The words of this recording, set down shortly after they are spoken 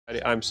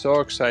I'm so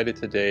excited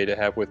today to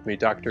have with me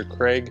Dr.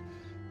 Craig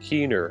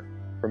Keener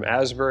from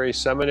Asbury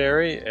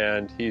Seminary,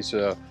 and he's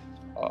a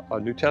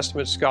New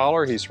Testament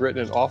scholar. He's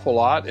written an awful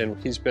lot,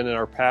 and he's been in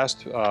our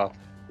past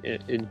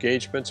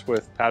engagements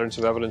with Patterns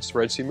of Evidence, the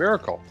Red Sea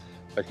Miracle.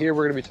 But here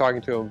we're going to be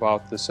talking to him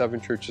about the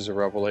 7 churches of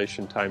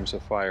Revelation, times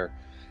of fire.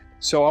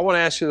 So I want to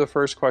ask you the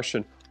first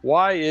question.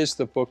 Why is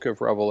the book of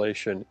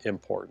Revelation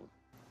important?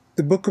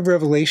 The book of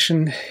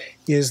Revelation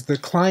is the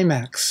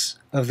climax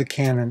of the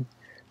canon.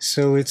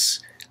 So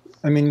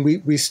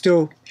we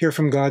still hear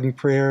from God in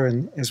prayer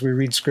and as we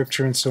read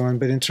scripture and so on,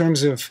 but in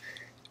terms of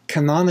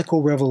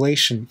canonical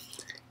revelation,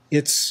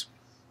 it's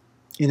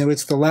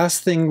the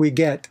last thing we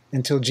get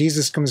until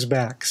Jesus comes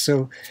back.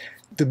 So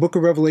the book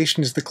of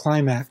Revelation is the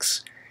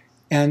climax,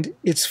 and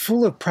it's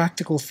full of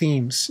practical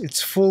themes.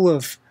 It's full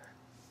of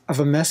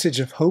a message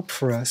of hope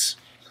for us.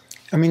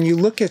 I mean, you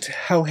look at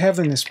how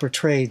heaven is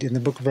portrayed in the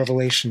book of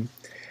Revelation.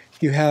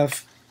 You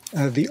have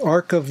the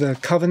Ark of the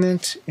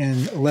Covenant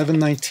in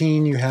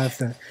 11:19. You have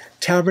the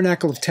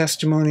Tabernacle of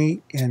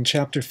Testimony in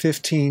chapter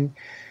 15.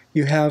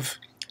 You have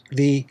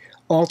the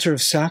altar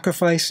of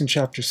sacrifice in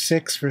chapter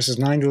 6, verses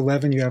 9 to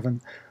 11. You have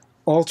an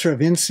altar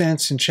of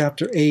incense in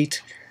chapter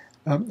 8.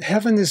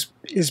 Heaven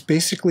is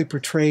basically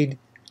portrayed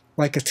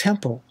like a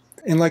temple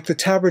and like the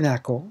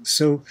tabernacle.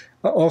 So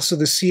also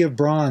the sea of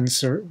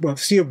bronze,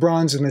 sea of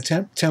bronze in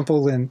the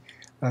temple, and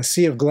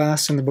sea of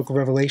glass in the book of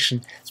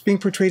Revelation. It's being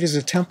portrayed as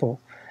a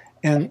temple.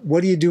 And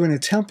what do you do in a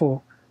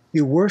temple?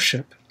 You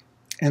worship.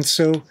 And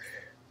so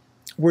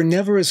we're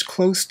never as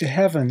close to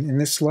heaven in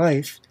this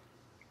life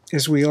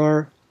as we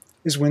are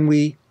when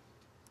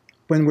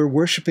we're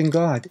worshiping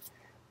God.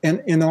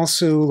 And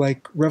also,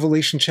 like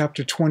Revelation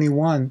chapter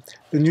 21,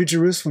 the New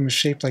Jerusalem is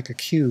shaped like a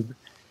cube.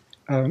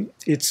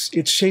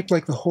 It's shaped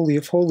like the Holy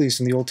of Holies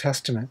in the Old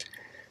Testament.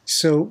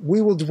 So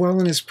we will dwell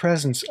in his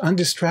presence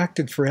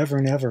undistracted forever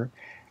and ever.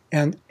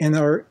 And in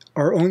our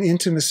own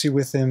intimacy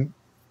with him,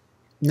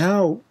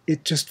 now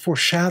it just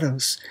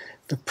foreshadows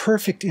the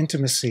perfect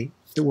intimacy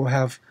that we'll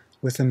have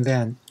with him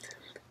then.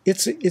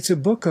 It's a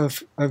book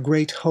of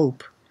great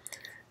hope.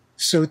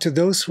 So to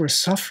those who are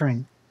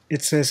suffering,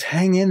 it says,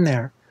 hang in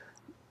there.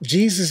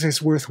 Jesus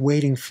is worth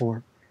waiting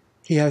for.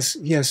 He has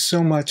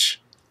so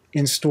much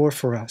in store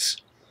for us.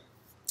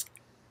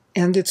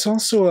 And it's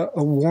also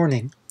a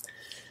warning,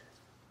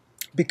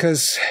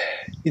 because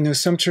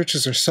some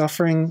churches are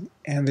suffering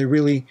and they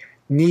really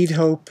need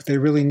hope. They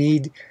really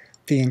need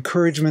the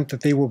encouragement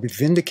that they will be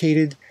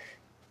vindicated.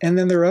 And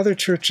then there are other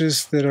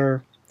churches that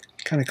are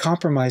kind of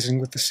compromising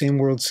with the same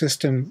world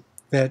system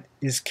that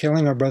is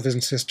killing our brothers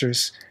and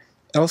sisters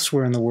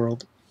elsewhere in the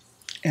world.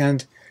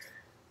 And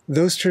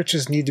those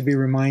churches need to be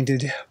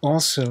reminded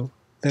also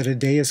that a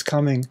day is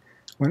coming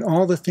when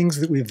all the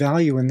things that we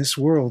value in this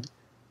world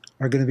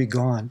are going to be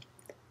gone.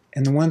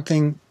 And the one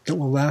thing that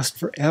will last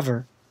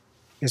forever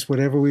is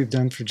whatever we've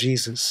done for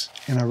Jesus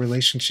and our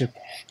relationship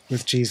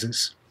with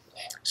Jesus.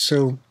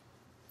 So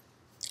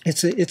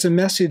it's a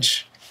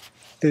message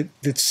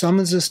that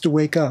summons us to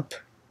wake up,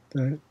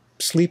 the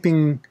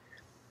sleeping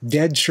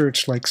dead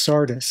church like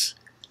Sardis,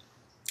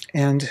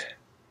 and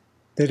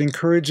that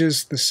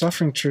encourages the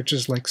suffering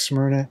churches like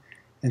Smyrna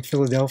and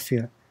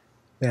Philadelphia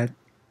that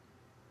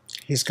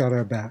he's got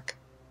our back.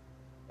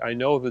 I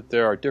know that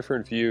there are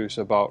different views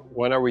about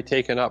when are we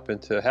taken up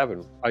into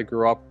heaven. I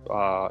grew up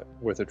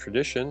with a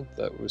tradition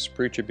that was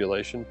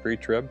pre-tribulation,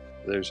 pre-trib.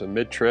 There's a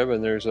mid-trib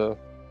and there's a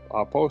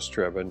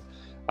post-trib. And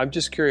I'm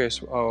just curious,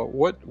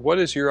 what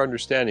is your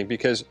understanding?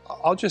 Because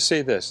I'll just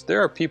say this: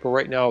 there are people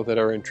right now that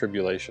are in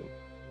tribulation.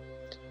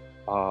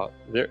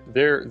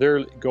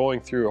 They're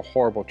going through a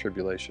horrible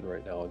tribulation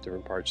right now in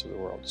different parts of the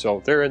world.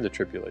 So they're in the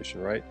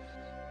tribulation, right?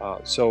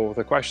 So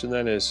the question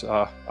then is,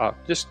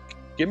 just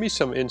give me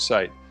some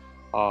insight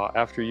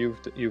after you've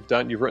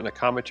written a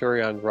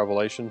commentary on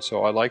Revelation.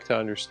 So I'd like to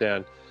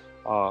understand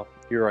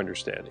your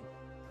understanding.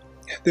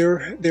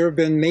 There have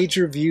been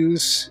major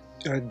views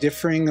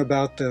differing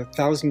about the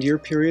 1,000-year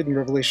period in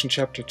Revelation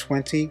chapter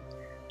 20.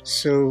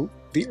 So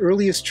the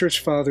earliest church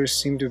fathers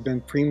seem to have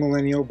been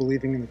premillennial,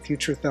 believing in the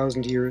future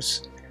 1,000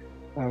 years.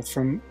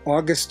 From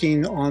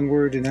Augustine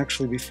onward, and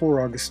actually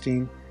before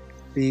Augustine,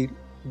 the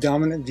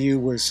dominant view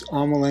was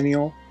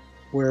amillennial,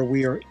 where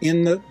we are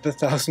in the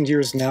 1,000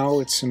 years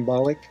now. It's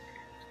symbolic.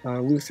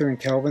 Luther and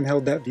Calvin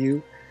held that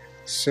view.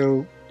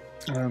 So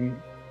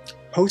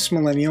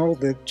postmillennial,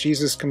 that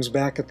Jesus comes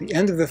back at the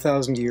end of the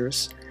 1,000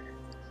 years,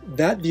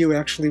 that view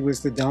actually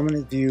was the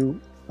dominant view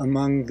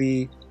among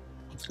the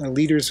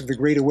leaders of the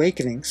Great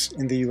Awakenings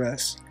in the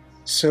U.S.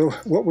 So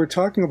what we're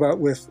talking about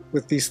with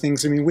these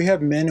things, we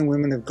have men and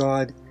women of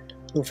God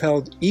who've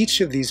held each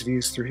of these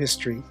views through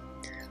history.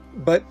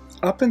 But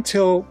up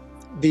until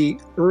the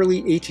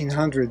early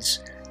 1800s,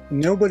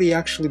 nobody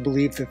actually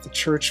believed that the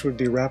church would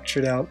be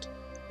raptured out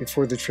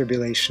before the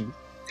tribulation.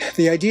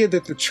 The idea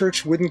that the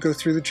church wouldn't go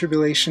through the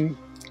tribulation,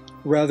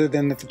 rather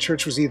than that the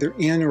church was either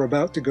in or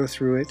about to go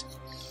through it,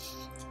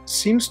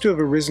 seems to have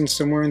arisen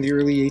somewhere in the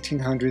early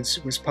 1800s.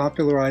 It was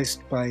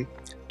popularized by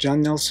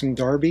John Nelson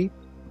Darby,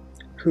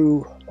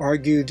 who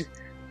argued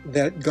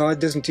that God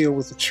doesn't deal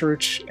with the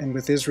church and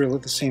with Israel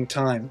at the same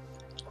time.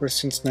 Of course,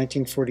 since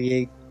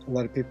 1948, a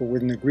lot of people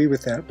wouldn't agree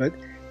with that. But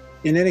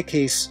in any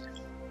case,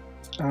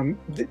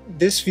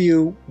 this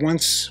view,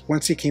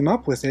 once he came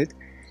up with it,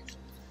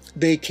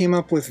 they came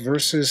up with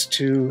verses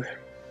to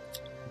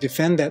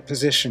defend that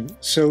position.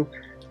 So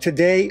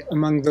today,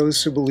 among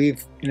those who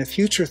believe in a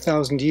future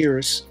 1,000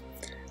 years,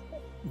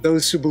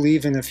 those who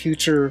believe in a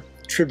future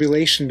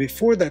tribulation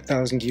before that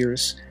 1,000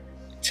 years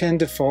tend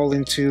to fall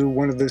into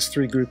one of those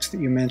three groups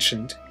that you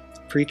mentioned.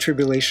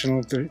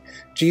 Pre-tribulational,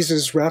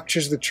 Jesus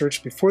raptures the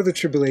church before the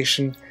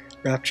tribulation,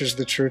 raptures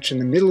the church in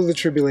the middle of the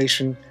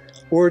tribulation,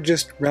 or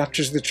just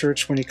raptures the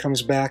church when he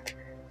comes back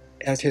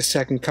at his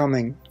second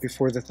coming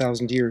before the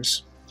 1,000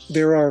 years.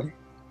 There are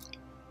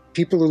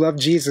people who love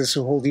Jesus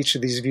who hold each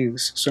of these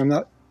views, so I'm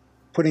not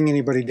putting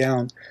anybody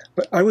down.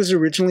 But I was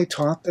originally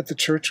taught that the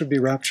church would be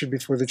raptured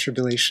before the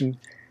tribulation,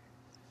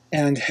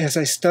 and as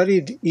I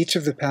studied each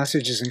of the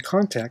passages in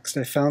context,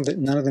 I found that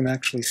none of them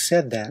actually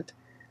said that.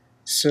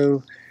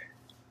 So,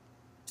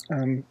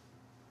 I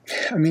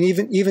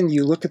mean, even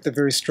you look at the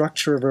very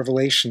structure of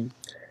Revelation,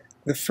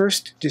 the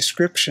first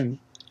description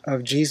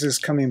of Jesus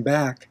coming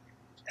back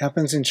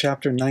happens in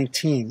chapter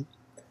 19.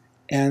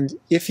 And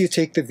if you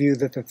take the view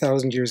that the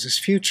 1,000 years is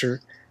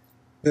future,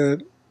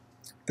 the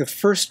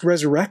first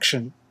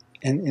resurrection,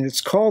 and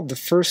it's called the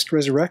first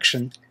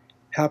resurrection,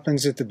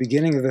 happens at the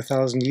beginning of the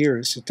 1,000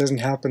 years. It doesn't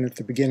happen at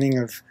the beginning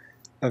of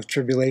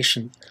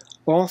tribulation.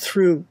 All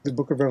through the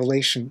book of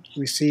Revelation,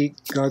 we see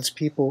God's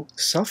people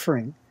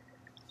suffering,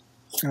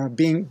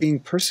 being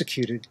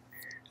persecuted,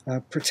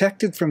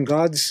 protected from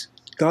God's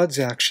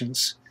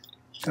actions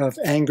of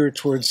anger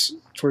towards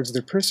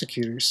their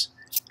persecutors.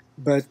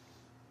 But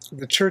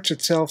the church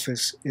itself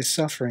is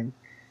suffering.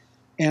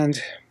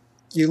 And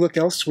you look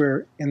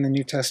elsewhere in the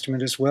New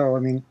Testament as well. I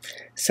mean,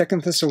 2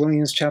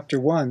 Thessalonians chapter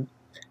 1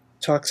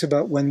 talks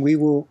about when we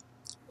will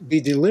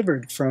be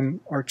delivered from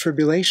our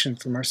tribulation,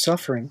 from our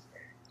suffering.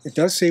 It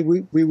does say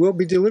we will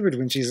be delivered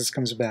when Jesus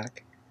comes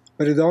back,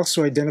 but it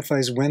also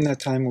identifies when that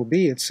time will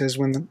be. It says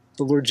when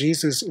the Lord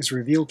Jesus is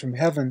revealed from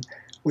heaven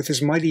with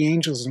his mighty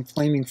angels in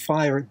flaming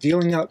fire,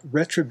 dealing out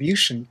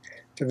retribution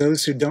to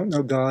those who don't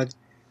know God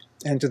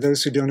and to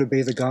those who don't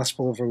obey the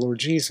gospel of our Lord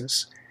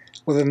Jesus.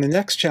 Well, then the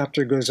next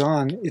chapter goes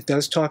on. It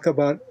does talk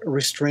about a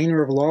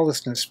restrainer of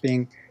lawlessness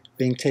being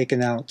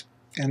taken out.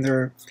 And there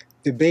are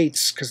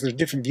debates, because there are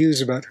different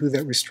views about who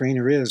that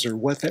restrainer is or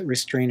what that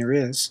restrainer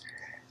is.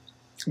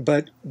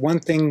 But one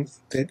thing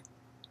that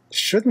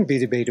shouldn't be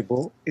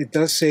debatable, it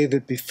does say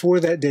that before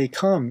that day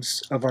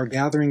comes of our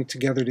gathering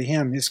together to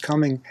him, his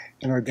coming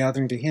and our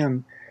gathering to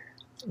him,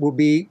 will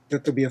be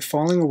that there'll be a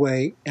falling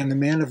away, and the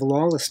man of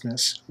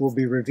lawlessness will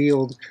be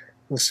revealed,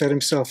 will set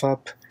himself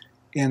up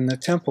in the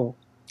temple.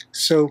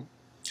 So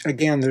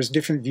again, there's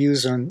different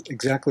views on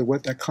exactly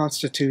what that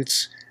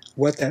constitutes,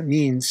 what that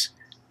means,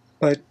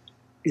 but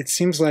it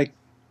seems like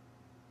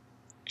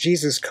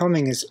Jesus'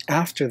 coming is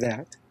after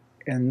that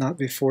and not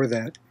before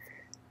that.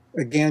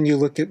 Again, you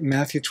look at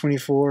Matthew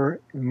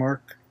 24 and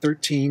Mark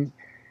 13,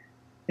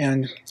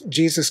 and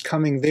Jesus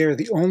coming there,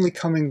 the only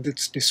coming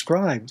that's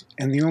described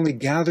and the only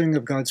gathering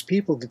of God's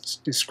people that's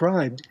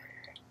described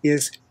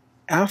is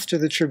after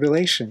the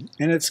tribulation,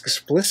 and it's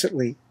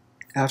explicitly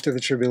after the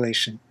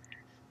tribulation.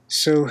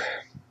 So,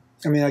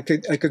 I mean, I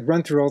could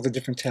run through all the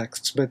different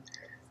texts, but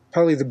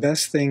probably the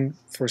best thing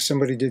for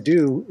somebody to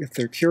do, if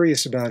they're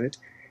curious about it,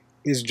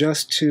 is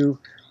just to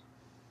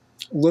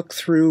look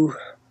through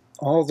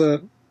all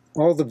the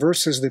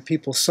verses that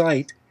people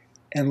cite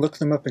and look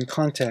them up in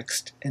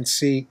context and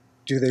see,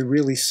 do they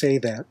really say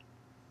that?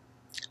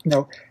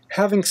 Now,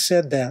 having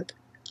said that,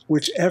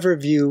 whichever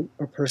view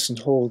a person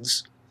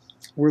holds,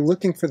 we're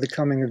looking for the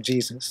coming of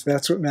Jesus.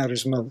 That's what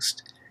matters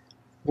most.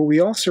 But we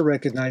also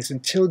recognize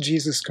until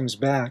Jesus comes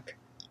back,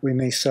 we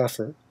may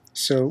suffer.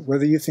 So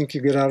whether you think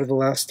you get out of the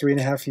last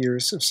 3.5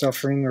 years of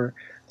suffering or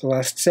the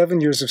last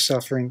 7 years of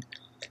suffering,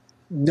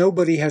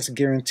 nobody has a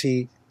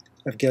guarantee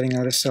of getting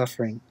out of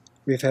suffering.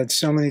 We've had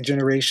so many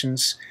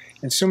generations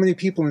and so many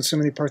people in so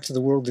many parts of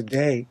the world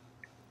today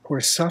who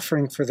are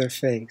suffering for their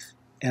faith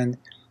and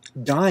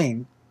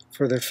dying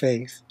for their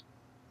faith.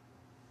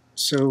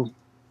 So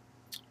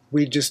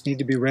we just need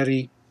to be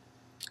ready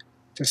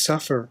to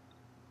suffer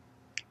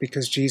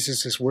because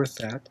Jesus is worth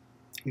that.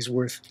 He's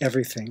worth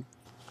everything.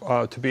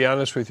 To be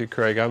honest with you,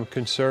 Craig, I'm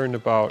concerned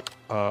about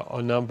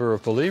a number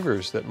of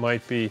believers that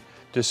might be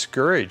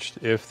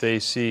discouraged if they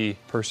see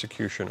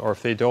persecution, or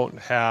if they don't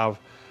have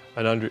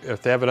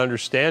if they have an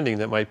understanding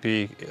that might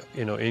be,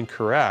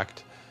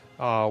 incorrect.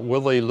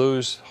 Will they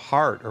lose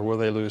heart, or will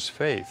they lose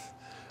faith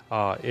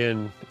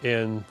in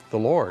the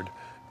Lord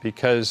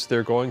because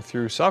they're going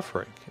through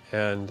suffering?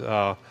 And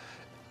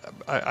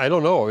I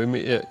don't know. I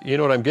mean, you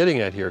know what I'm getting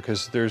at here,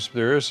 because there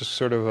is a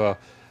sort of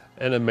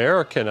an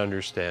American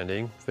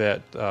understanding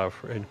that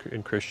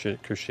in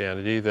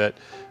Christianity that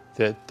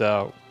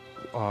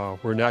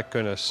we're not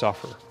going to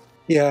suffer.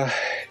 Yeah,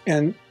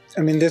 and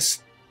I mean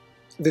this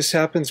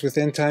happens with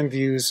end time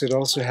views. It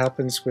also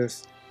happens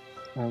with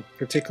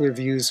particular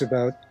views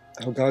about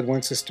how God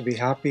wants us to be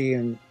happy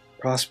and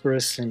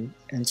prosperous and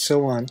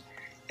so on.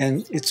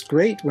 And it's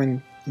great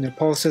when,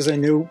 Paul says, I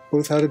know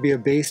both how to be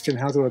abased and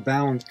how to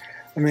abound.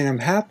 I mean, I'm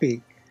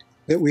happy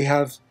that we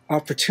have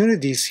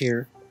opportunities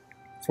here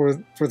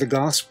for the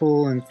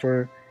gospel and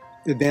for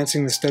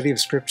advancing the study of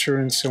Scripture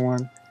and so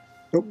on.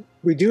 But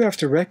we do have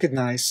to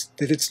recognize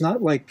that it's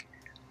not like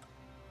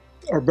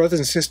our brothers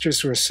and sisters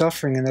who are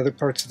suffering in other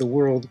parts of the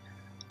world,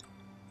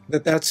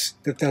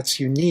 that's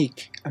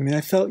unique. I mean,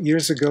 I felt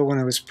years ago when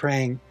I was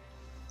praying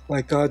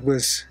like God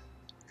was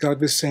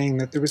saying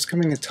that there was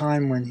coming a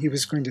time when he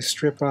was going to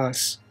strip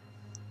us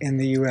in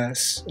the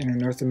U.S. and in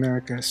North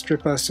America,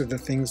 strip us of the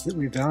things that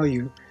we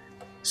value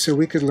so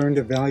we could learn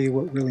to value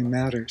what really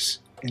matters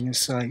in his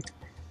sight.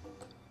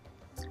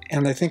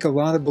 And I think a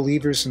lot of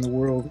believers in the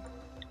world,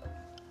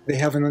 they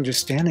have an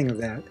understanding of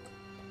that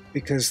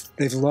because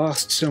they've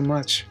lost so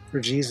much for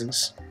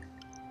Jesus.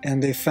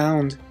 And they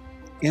found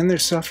in their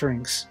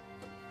sufferings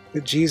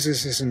that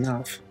Jesus is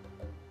enough.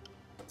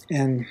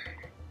 And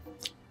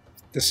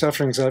the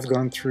sufferings I've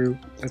gone through,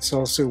 that's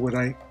also what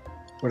I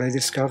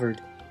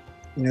discovered.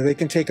 They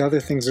can take other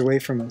things away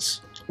from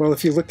us. Well,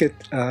 if you look at,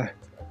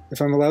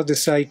 if I'm allowed to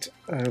cite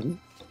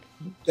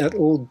that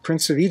old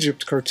Prince of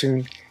Egypt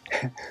cartoon,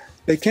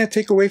 they can't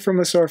take away from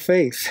us our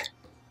faith.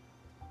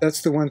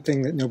 That's the one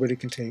thing that nobody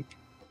can take.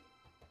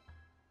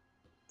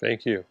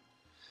 Thank you.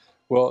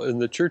 Well, in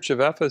the Church of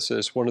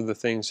Ephesus, one of the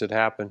things that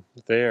happened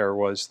there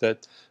was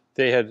that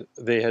they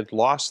had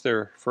lost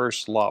their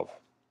first love,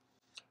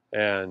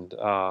 and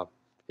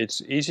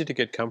it's easy to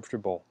get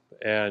comfortable.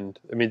 And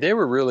I mean, they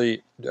were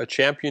really a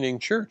championing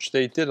church.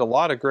 They did a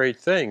lot of great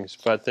things,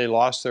 but they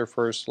lost their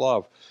first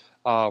love.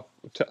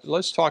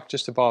 Let's talk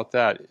just about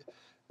that.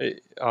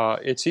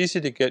 It's easy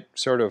to get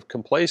sort of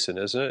complacent,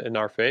 isn't it, in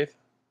our faith?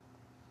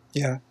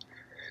 Yeah,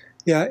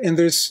 and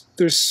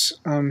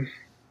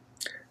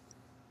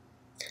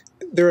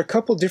there are a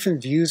couple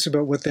different views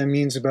about what that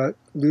means about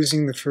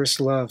losing the first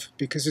love,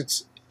 because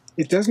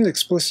it doesn't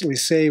explicitly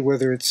say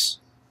whether it's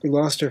we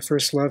lost our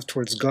first love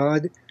towards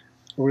God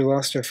or we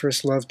lost our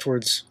first love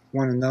towards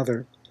one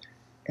another.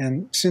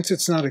 And since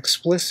it's not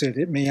explicit,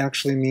 it may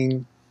actually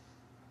mean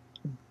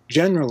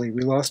generally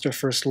we lost our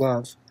first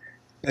love.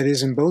 That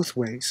is in both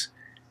ways,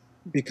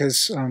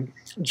 because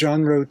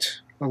John wrote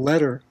a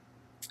letter,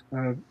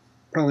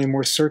 probably a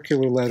more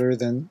circular letter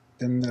than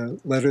the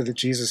letter that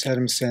Jesus had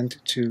him send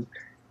to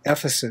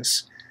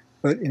Ephesus.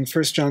 But in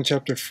 1 John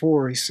chapter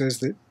 4, he says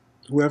that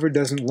whoever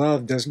doesn't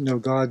love doesn't know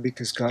God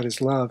because God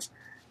is love.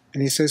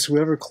 And he says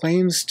whoever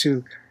claims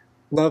to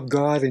love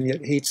God and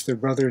yet hates their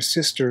brother or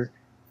sister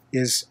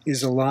is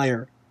a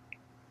liar.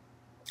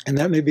 And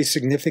that may be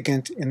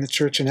significant in the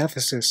church in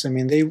Ephesus. I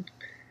mean,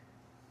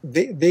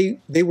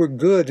 they were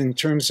good in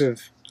terms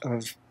of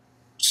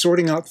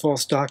sorting out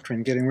false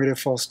doctrine, getting rid of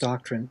false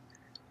doctrine.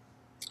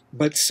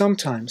 But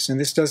sometimes, and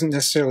this doesn't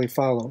necessarily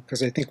follow,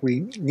 because I think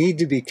we need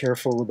to be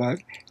careful about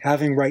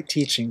having right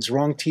teachings.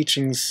 Wrong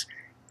teachings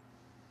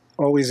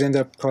always end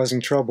up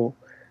causing trouble.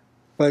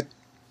 But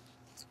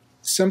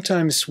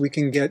sometimes we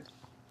can get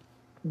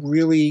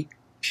really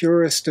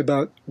purist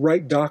about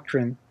right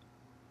doctrine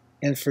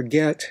and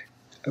forget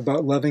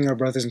about loving our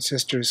brothers and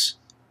sisters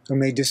who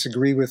may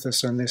disagree with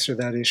us on this or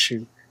that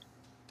issue.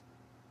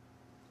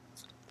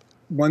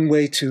 One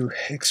way to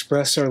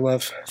express our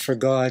love for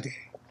God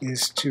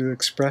is to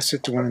express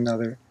it to one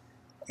another.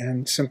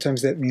 And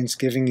sometimes that means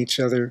giving each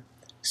other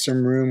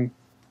some room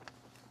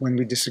when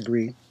we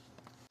disagree.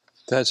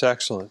 That's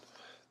excellent.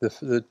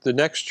 The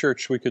next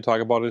church we could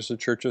talk about is the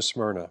Church of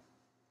Smyrna.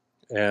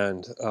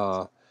 And,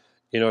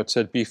 it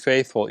said, be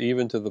faithful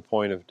even to the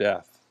point of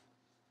death.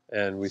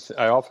 And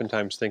I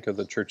oftentimes think of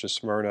the Church of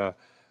Smyrna,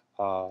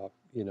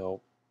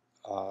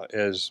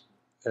 as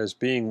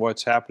being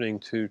what's happening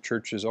to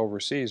churches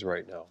overseas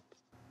right now.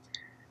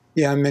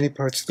 Yeah, in many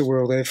parts of the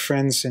world. I have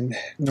friends in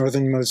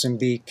northern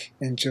Mozambique,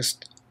 and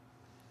just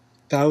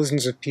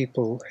thousands of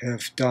people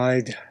have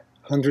died.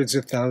 Hundreds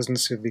of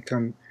thousands have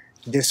become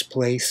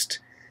displaced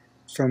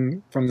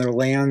from their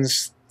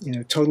lands,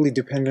 totally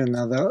dependent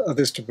on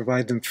others to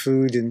provide them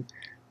food, and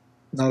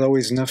not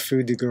always enough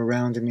food to go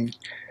around. I mean,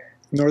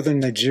 northern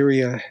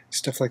Nigeria,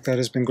 stuff like that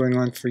has been going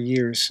on for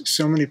years.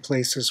 So many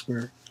places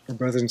where our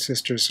brothers and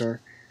sisters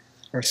are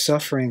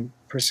suffering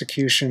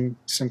persecution,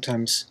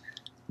 sometimes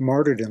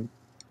martyrdom.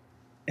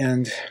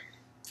 And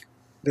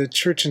the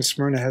church in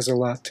Smyrna has a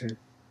lot to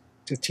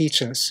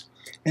teach us.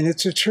 And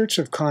it's a church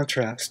of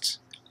contrasts.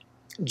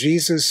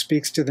 Jesus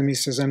speaks to them. He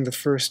says, I'm the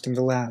first and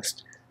the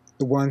last,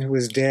 the one who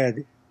is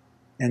dead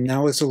and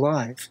now is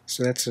alive.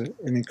 So that's an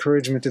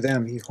encouragement to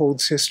them. He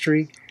holds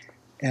history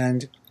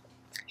and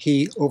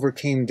he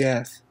overcame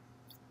death.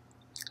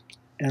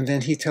 And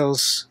then he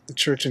tells the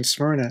church in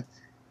Smyrna,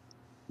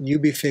 you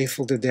be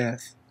faithful to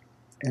death,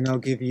 and I'll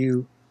give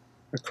you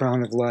a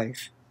crown of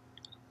life.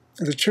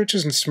 The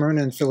churches in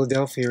Smyrna and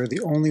Philadelphia are the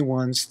only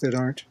ones that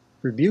aren't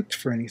rebuked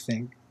for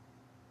anything.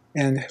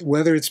 And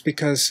whether it's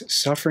because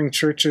suffering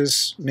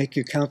churches make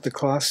you count the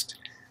cost,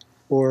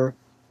 or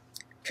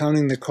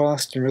counting the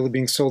cost and really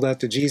being sold out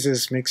to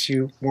Jesus makes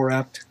you more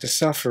apt to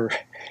suffer,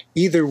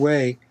 either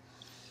way,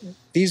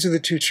 these are the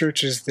two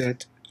churches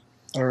that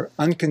are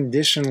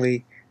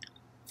unconditionally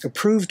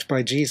approved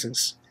by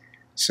Jesus.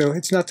 So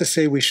it's not to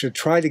say we should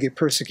try to get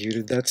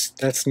persecuted.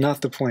 That's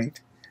not the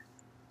point.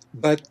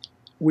 But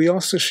we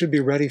also should be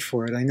ready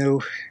for it. I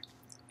know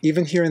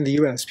even here in the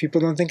U.S.,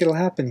 people don't think it'll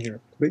happen here.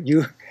 But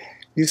you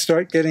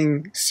start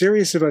getting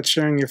serious about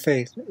sharing your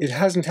faith. It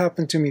hasn't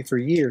happened to me for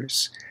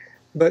years.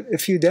 But a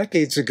few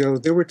decades ago,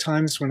 there were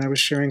times when I was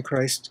sharing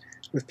Christ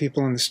with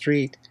people on the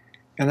street,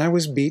 and I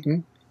was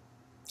beaten.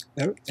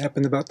 That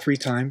happened about 3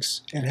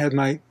 times, and had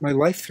my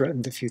life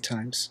threatened a few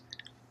times.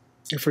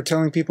 If we're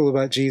telling people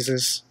about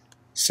Jesus,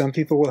 some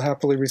people will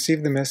happily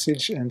receive the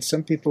message, and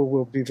some people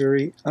will be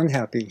very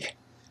unhappy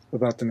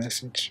about the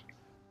message.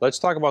 Let's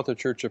talk about the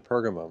Church of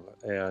Pergamum,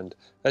 and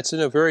that's in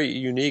a very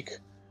unique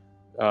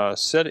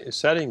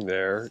setting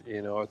there.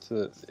 You know,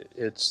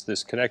 it's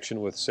this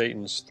connection with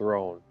Satan's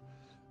throne.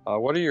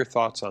 What are your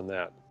thoughts on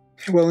that?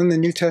 Well, in the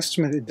New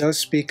Testament, it does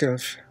speak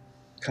of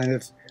kind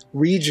of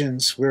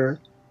regions where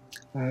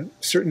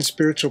certain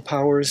spiritual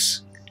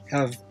powers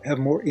have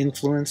more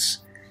influence,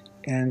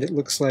 and it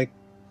looks like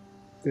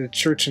the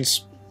church in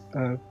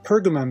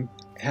Pergamum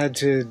had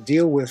to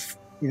deal with,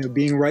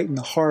 being right in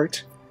the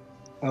heart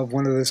of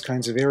one of those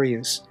kinds of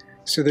areas.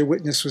 So their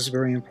witness was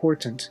very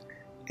important.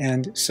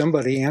 And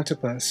somebody,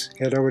 Antipas,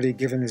 had already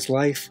given his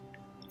life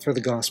for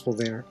the gospel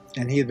there,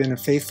 and he had been a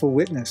faithful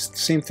witness. The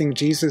same thing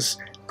Jesus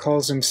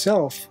calls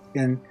himself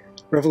in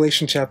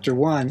Revelation chapter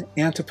 1,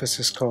 Antipas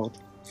is called.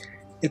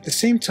 At the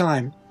same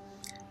time,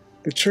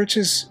 the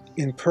churches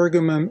in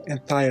Pergamum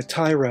and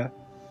Thyatira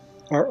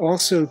are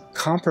also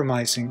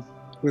compromising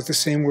with the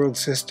same world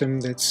system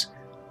that's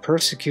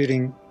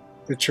persecuting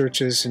the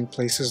churches in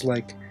places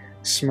like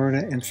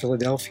Smyrna and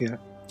Philadelphia.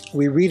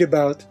 We read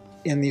about,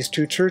 in these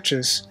two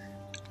churches,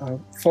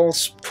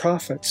 false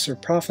prophets or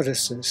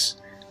prophetesses,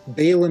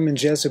 Balaam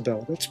and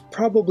Jezebel. That's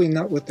probably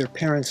not what their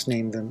parents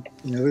named them.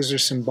 Those are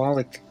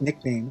symbolic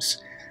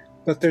nicknames.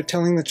 But they're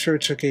telling the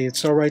church, okay,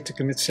 it's all right to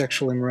commit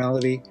sexual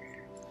immorality.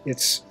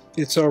 It's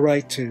all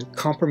right to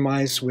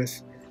compromise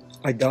with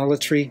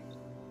idolatry.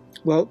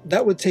 Well,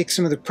 that would take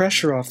some of the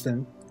pressure off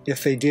them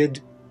if they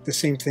did the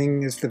same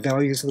thing as the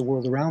values of the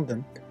world around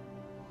them.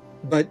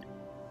 But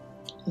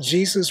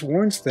Jesus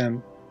warns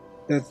them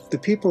that the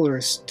people are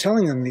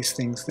telling them these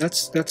things.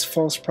 That's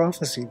false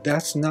prophecy.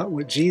 That's not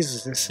what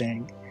Jesus is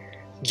saying.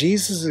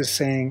 Jesus is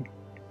saying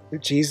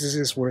that Jesus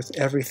is worth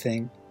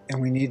everything,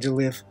 and we need to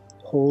live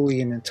wholly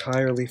and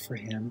entirely for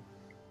him.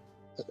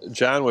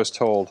 John was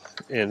told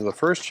in the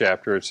first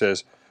chapter, it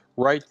says,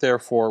 "Write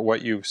therefore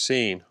what you've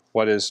seen,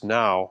 what is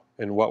now,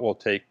 and what will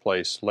take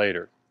place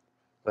later."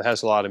 That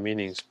has a lot of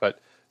meanings, but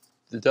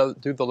do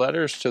the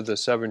letters to the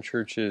 7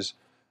 churches,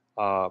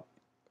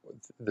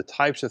 the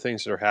types of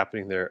things that are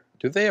happening there,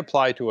 do they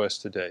apply to us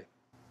today?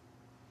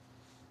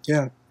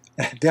 Yeah,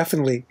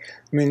 definitely.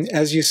 I mean,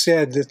 as you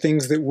said, the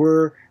things that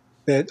were,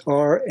 that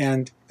are,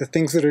 and the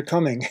things that are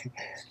coming.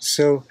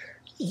 So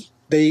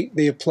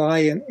they apply,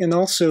 and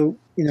also,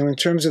 in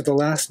terms of the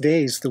last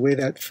days, the way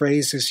that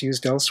phrase is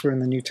used elsewhere in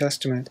the New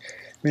Testament.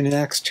 I mean, in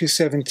Acts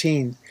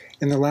 2:17,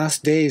 in the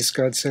last days,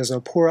 God says,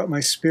 I'll pour out my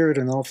spirit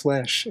on all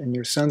flesh, and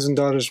your sons and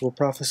daughters will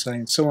prophesy,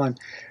 and so on.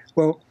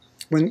 Well,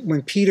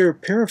 when Peter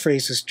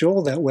paraphrases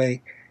Joel that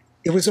way,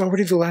 it was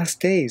already the last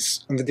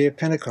days on the day of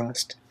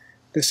Pentecost.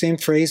 The same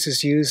phrase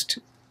is used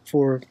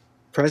for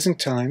present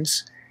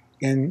times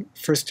in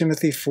 1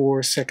 Timothy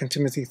 4, 2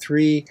 Timothy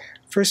 3,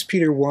 1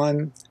 Peter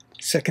 1,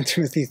 2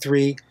 Timothy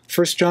 3,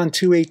 1 John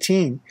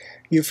 2:18.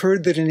 You've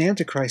heard that an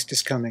Antichrist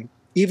is coming.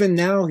 Even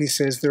now, he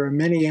says, there are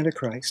many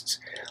Antichrists.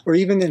 Or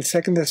even in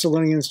 2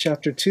 Thessalonians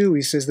chapter 2,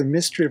 he says the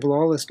mystery of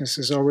lawlessness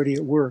is already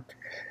at work.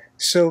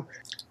 So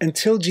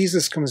until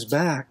Jesus comes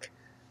back,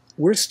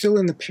 we're still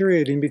in the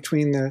period in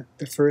between the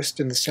first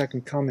and the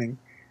second coming.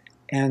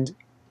 And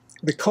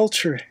the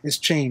culture has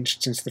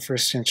changed since the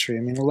first century.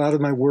 I mean, a lot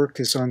of my work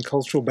is on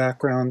cultural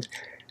background,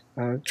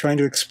 trying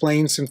to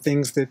explain some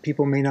things that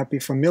people may not be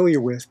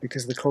familiar with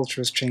because the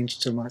culture has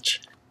changed so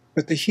much.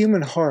 But the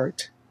human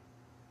heart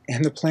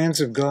and the plans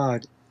of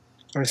God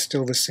are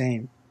still the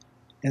same.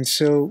 And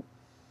so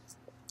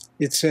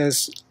it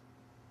says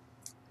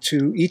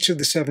to each of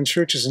the 7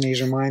 churches in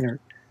Asia Minor,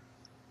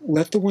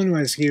 let the one who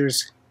has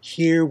ears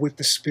hear what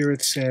the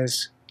Spirit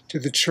says to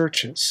the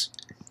churches.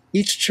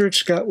 Each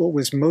church got what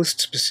was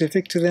most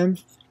specific to them.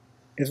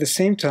 At the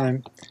same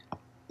time,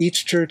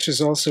 each church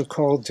is also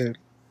called to,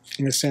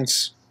 in a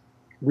sense,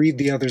 read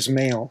the other's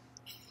mail,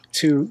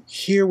 to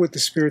hear what the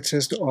Spirit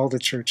says to all the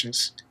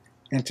churches.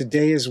 And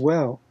today as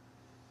well,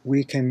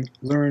 we can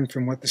learn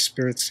from what the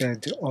Spirit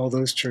said to all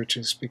those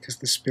churches, because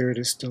the Spirit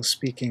is still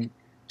speaking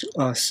to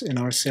us in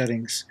our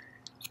settings,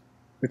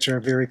 which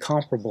are very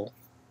comparable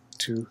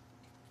to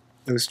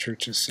those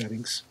churches'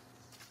 settings.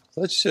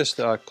 Let's just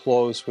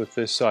close with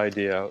this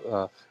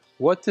idea.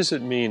 What does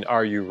it mean,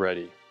 are you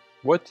ready?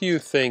 What do you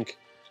think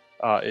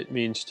it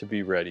means to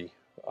be ready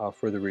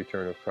for the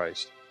return of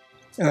Christ?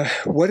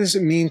 What does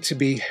it mean to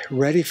be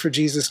ready for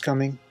Jesus'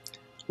 coming?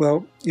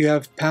 Well, you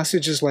have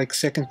passages like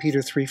 2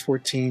 Peter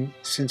 3:14.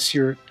 Since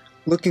you're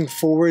looking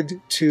forward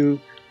to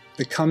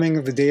the coming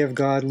of the day of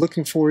God,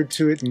 looking forward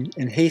to it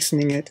and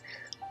hastening it.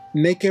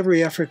 Make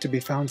every effort to be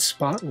found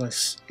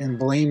spotless and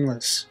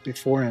blameless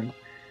before Him.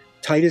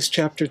 Titus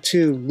chapter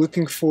 2,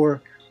 looking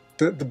for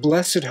the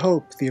blessed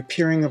hope, the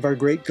appearing of our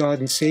great God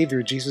and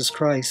Savior, Jesus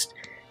Christ.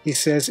 He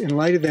says, in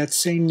light of that,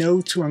 say no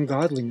to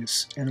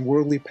ungodliness and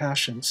worldly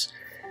passions.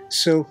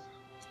 So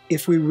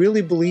if we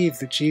really believe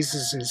that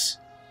Jesus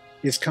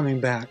is coming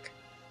back,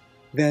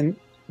 then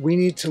we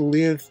need to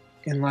live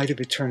in light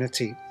of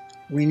eternity.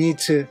 We need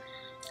to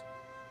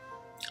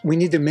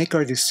make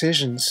our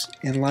decisions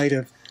in light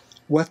of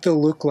what they'll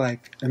look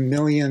like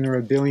 1,000,000 or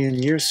 1,000,000,000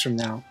 years from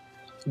now.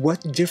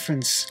 What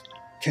difference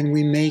can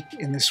we make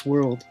in this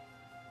world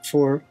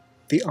for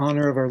the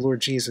honor of our Lord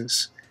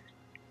Jesus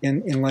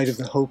in light of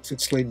the hope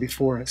that's laid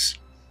before us?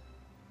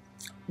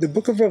 The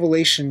book of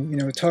Revelation,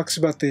 it talks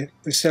about the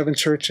 7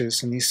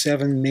 churches and these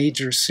 7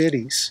 major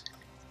cities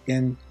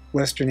in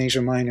Western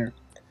Asia Minor.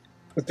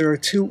 But there are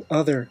 2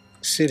 other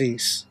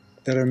cities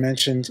that are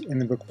mentioned in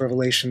the book of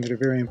Revelation that are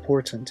very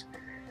important.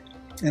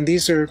 And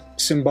these are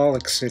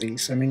symbolic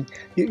cities. I mean,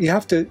 you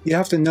have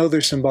to know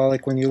they're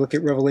symbolic when you look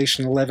at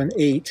Revelation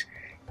 11:8,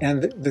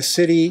 and the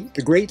city,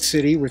 the great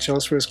city, which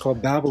elsewhere is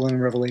called Babylon in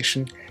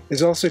Revelation,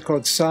 is also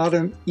called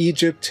Sodom,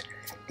 Egypt,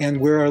 and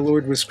where our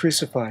Lord was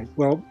crucified.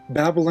 Well,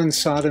 Babylon,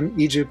 Sodom,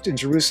 Egypt, and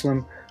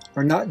Jerusalem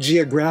are not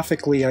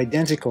geographically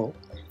identical,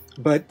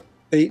 but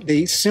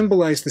they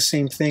symbolize the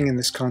same thing in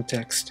this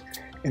context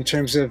in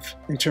terms of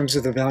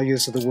the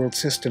values of the world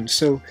system.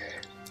 So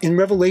in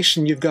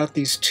Revelation, you've got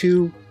these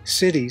 2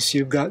 cities.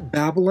 You've got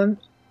Babylon,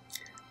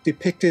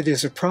 depicted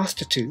as a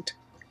prostitute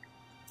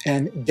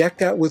and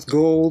decked out with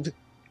gold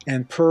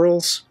and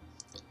pearls.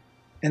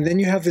 And then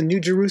you have the New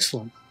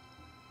Jerusalem,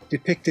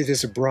 depicted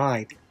as a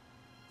bride,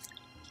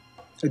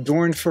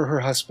 adorned for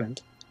her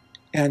husband,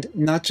 and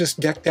not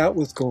just decked out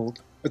with gold,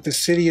 but the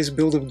city is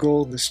built of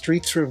gold, the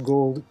streets are of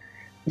gold,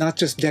 not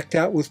just decked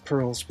out with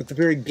pearls, but the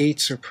very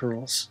gates are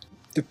pearls.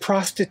 The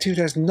prostitute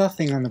has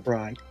nothing on the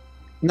bride,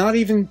 not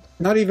even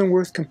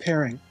worth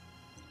comparing.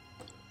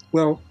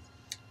 Well,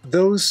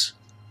 those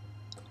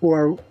who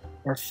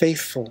are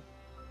faithful,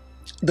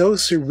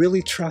 those who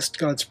really trust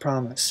God's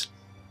promise,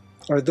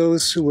 are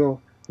those who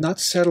will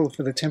not settle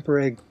for the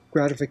temporary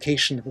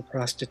gratification of a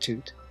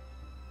prostitute,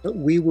 but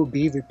we will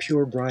be the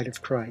pure bride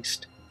of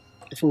Christ.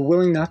 If we're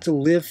willing not to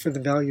live for the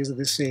values of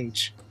this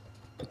age,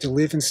 but to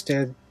live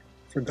instead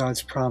for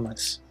God's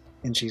promise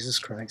in Jesus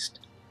Christ.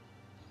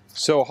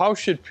 So how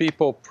should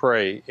people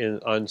pray in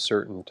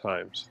uncertain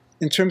times?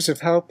 In terms of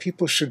how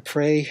people should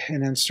pray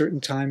in uncertain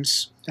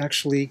times,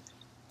 actually,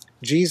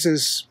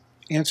 Jesus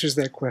answers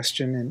that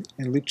question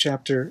in Luke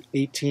chapter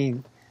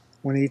 18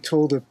 when he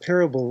told a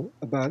parable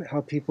about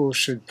how people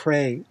should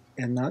pray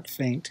and not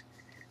faint.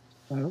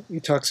 He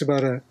talks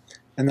about an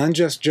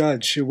unjust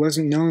judge who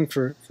wasn't known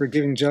for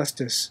giving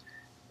justice,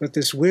 but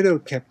this widow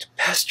kept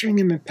pestering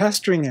him and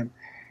pestering him.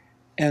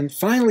 And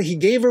finally, he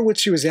gave her what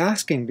she was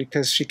asking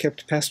because she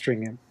kept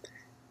pestering him.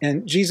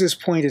 And Jesus'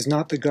 point is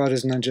not that God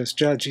is an unjust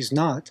judge. He's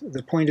not.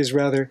 The point is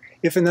rather,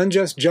 if an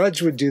unjust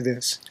judge would do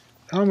this,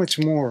 how much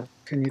more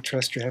can you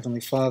trust your Heavenly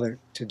Father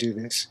to do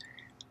this?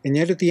 And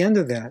yet at the end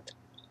of that,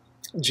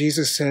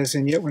 Jesus says,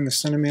 and yet when the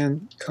Son of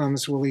Man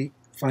comes, will he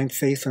find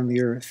faith on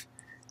the earth?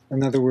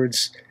 In other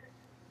words,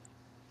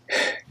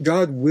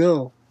 God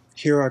will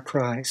hear our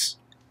cries,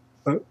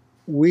 but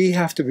we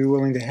have to be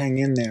willing to hang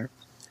in there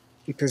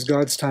because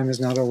God's time is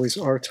not always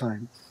our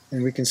time.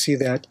 And we can see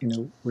that,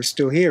 we're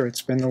still here.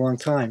 It's been a long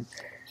time.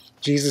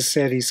 Jesus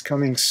said he's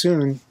coming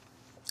soon,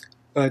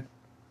 but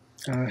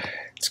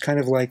it's kind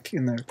of like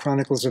in the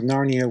Chronicles of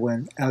Narnia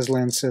when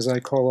Aslan says,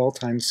 I call all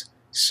times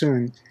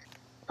soon.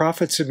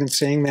 Prophets have been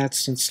saying that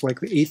since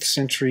like the 8th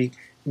century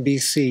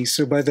BC.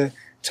 So by the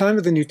time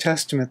of the New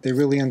Testament, they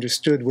really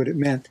understood what it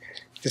meant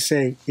to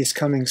say he's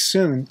coming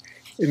soon.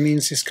 It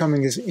means his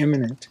coming is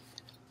imminent.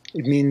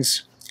 It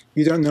means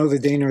you don't know the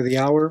day nor the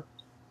hour.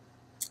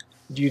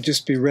 You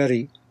just be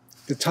ready.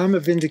 The time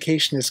of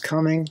vindication is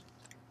coming.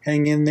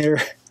 Hang in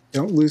there.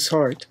 Don't lose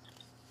heart.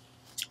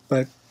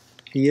 But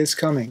he is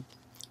coming.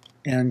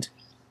 And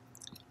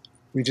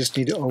we just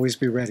need to always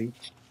be ready.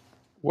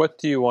 What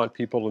do you want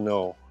people to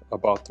know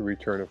about the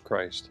return of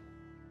Christ?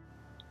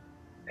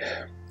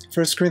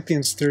 1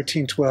 Corinthians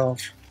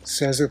 13:12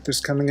 says that there's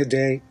coming a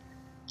day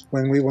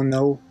when we will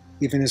know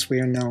even as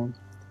we are known,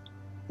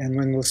 and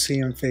when we'll see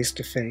him face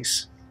to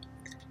face.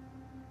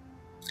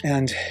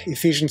 And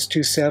Ephesians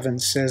 2:7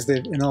 says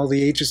that in all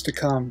the ages to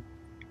come,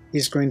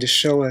 he's going to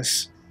show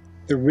us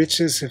the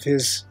riches of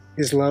his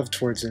love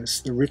towards us,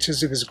 the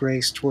riches of his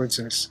grace towards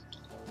us.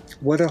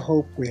 What a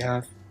hope we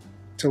have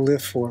to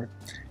live for.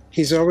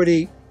 He's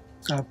already,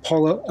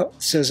 Paul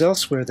says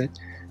elsewhere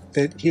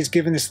that he's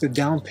given us the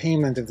down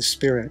payment of the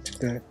Spirit,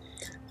 the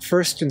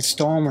first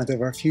installment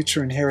of our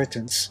future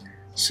inheritance,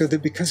 so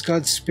that because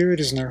God's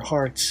Spirit is in our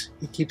hearts,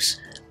 he keeps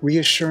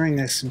reassuring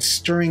us and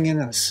stirring in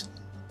us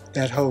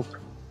that hope.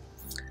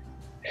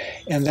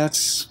 And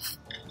that's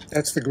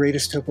the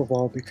greatest hope of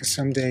all, because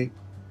someday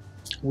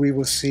we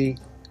will see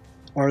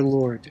our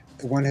Lord,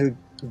 the one who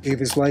gave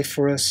his life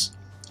for us,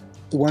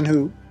 the one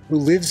who who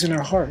lives in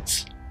our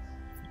hearts.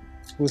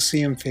 We'll see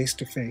him face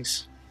to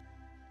face.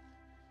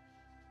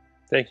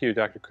 Thank you,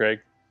 Dr. Craig.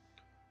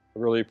 I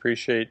really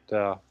appreciate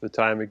the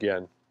time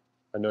again.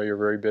 I know you're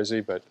very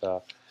busy, but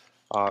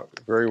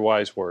very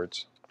wise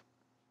words.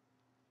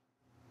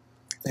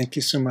 Thank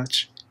you so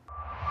much.